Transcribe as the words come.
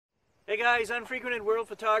Hey guys, Unfrequented World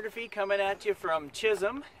Photography coming at you from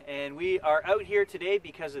Chisholm, and we are out here today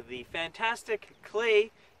because of the fantastic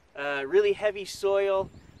clay, really heavy soil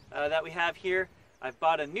that we have here. I've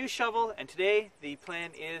bought a new shovel, and today the plan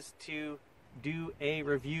is to do a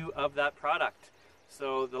review of that product.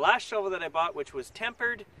 So the last shovel that I bought, which was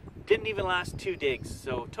tempered, didn't even last 2 digs,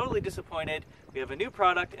 so totally disappointed. We have a new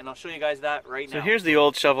product, and I'll show you guys that right now. So here's the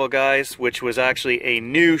old shovel, guys, which was actually a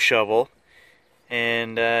new shovel.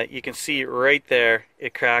 And you can see right there,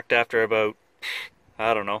 it cracked after about,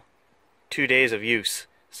 I don't know, 2 days of use.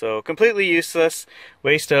 So completely useless,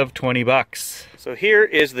 waste of 20 bucks. So here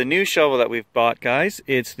is the new shovel that we've bought, guys.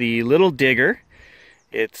 It's the Little Digger.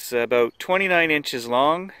 It's about 29 inches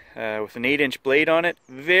long with an 8-inch blade on it.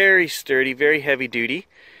 Very sturdy, very heavy duty.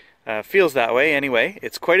 Feels that way anyway.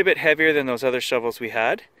 It's quite a bit heavier than those other shovels we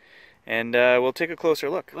had. And we'll take a closer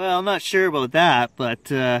look. Well, I'm not sure about that,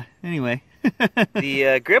 but anyway.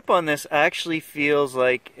 The grip on this actually feels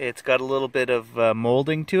like it's got a little bit of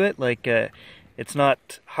molding to it, like it's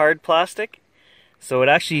not hard plastic, so it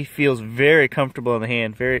actually feels very comfortable in the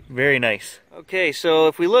hand, very nice. Okay, so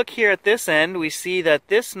if we look here at this end, we see that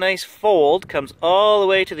this nice fold comes all the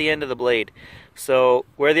way to the end of the blade. So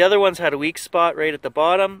where the other ones had a weak spot right at the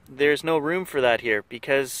bottom, there's no room for that here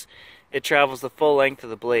because it travels the full length of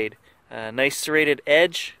the blade. Nice serrated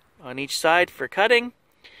edge on each side for cutting.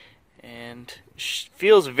 And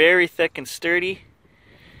feels very thick and sturdy.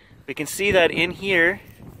 We can see that in here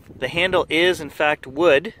the handle is in fact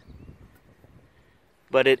wood,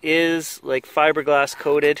 but it is like fiberglass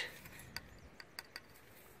coated,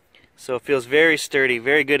 so it feels very sturdy,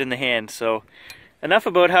 very good in the hand. So enough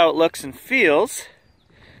about how it looks and feels,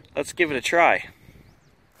 let's give it a try.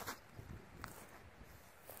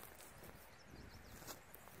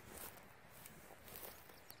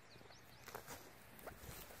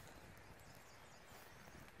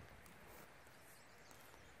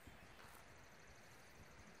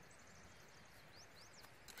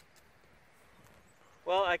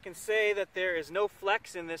 Well, I can say that there is no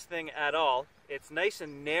flex in this thing at all. It's nice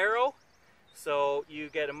and narrow, so you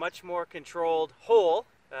get a much more controlled hole.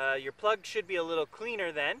 Your plug should be a little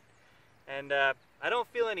cleaner then, and I don't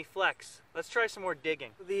feel any flex. Let's try some more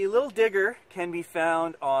digging. The Little Digger can be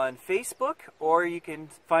found on Facebook, or you can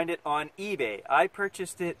find it on eBay. I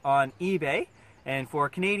purchased it on eBay, and for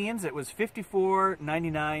Canadians it was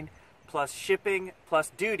 $54.99 plus shipping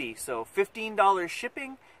plus duty, so $15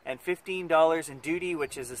 shipping and $15 in duty,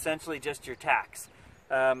 which is essentially just your tax.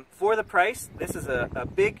 For the price, this is a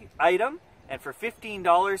big item, and for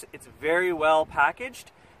 $15 it's very well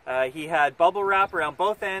packaged. He had bubble wrap around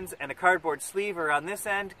both ends and a cardboard sleeve around this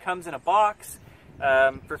end. Comes in a box.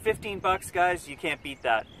 For 15 bucks, guys, you can't beat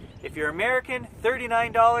that. If you're American,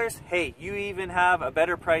 $39, hey, you even have a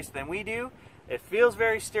better price than we do. It feels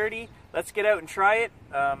very sturdy. Let's get out and try it.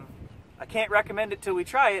 I can't recommend it till we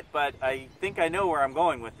try it, but I think I know where I'm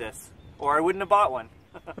going with this, or I wouldn't have bought one.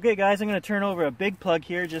 Okay guys, I'm going to turn over a big plug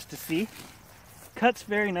here just to see. Cuts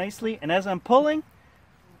very nicely, and as I'm pulling,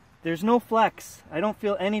 there's no flex. I don't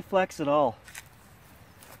feel any flex at all.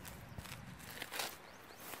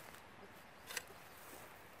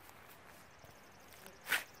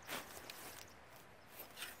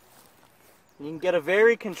 You can get a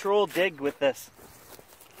very controlled dig with this.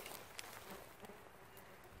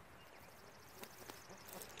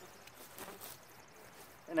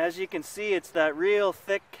 And as you can see, it's that real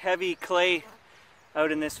thick, heavy clay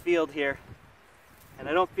out in this field here. And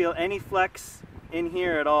I don't feel any flex in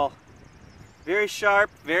here at all. Very sharp,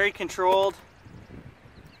 very controlled.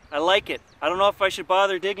 I like it. I don't know if I should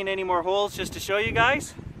bother digging any more holes just to show you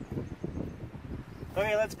guys.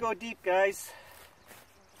 Okay, let's go deep, guys.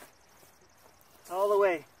 All the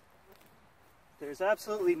way. There's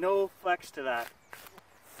absolutely no flex to that.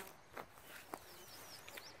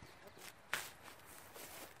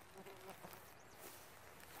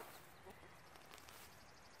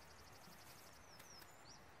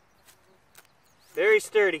 Very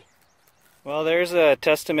sturdy. Well, there's a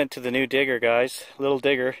testament to the new digger, guys. Little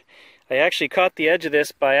Digger. I actually caught the edge of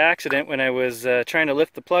this by accident when I was trying to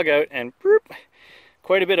lift the plug out, and boop,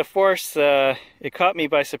 quite a bit of force. It caught me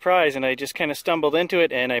by surprise, and I just kind of stumbled into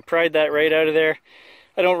it, and I pried that right out of there.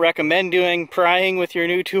 I don't recommend doing prying with your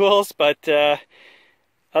new tools, but other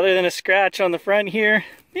than a scratch on the front here,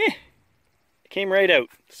 it came right out.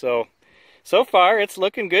 So far, it's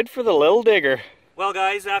looking good for the Little Digger. Well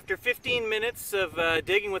guys, after 15 minutes of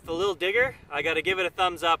digging with the Little Digger, I gotta give it a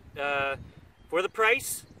thumbs up. For the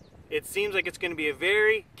price, it seems like it's gonna be a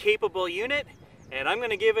very capable unit, and I'm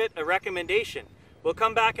gonna give it a recommendation. We'll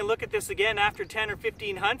come back and look at this again after 10 or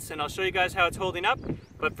 15 hunts, and I'll show you guys how it's holding up.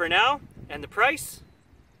 But for now, and the price,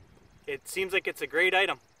 it seems like it's a great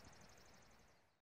item.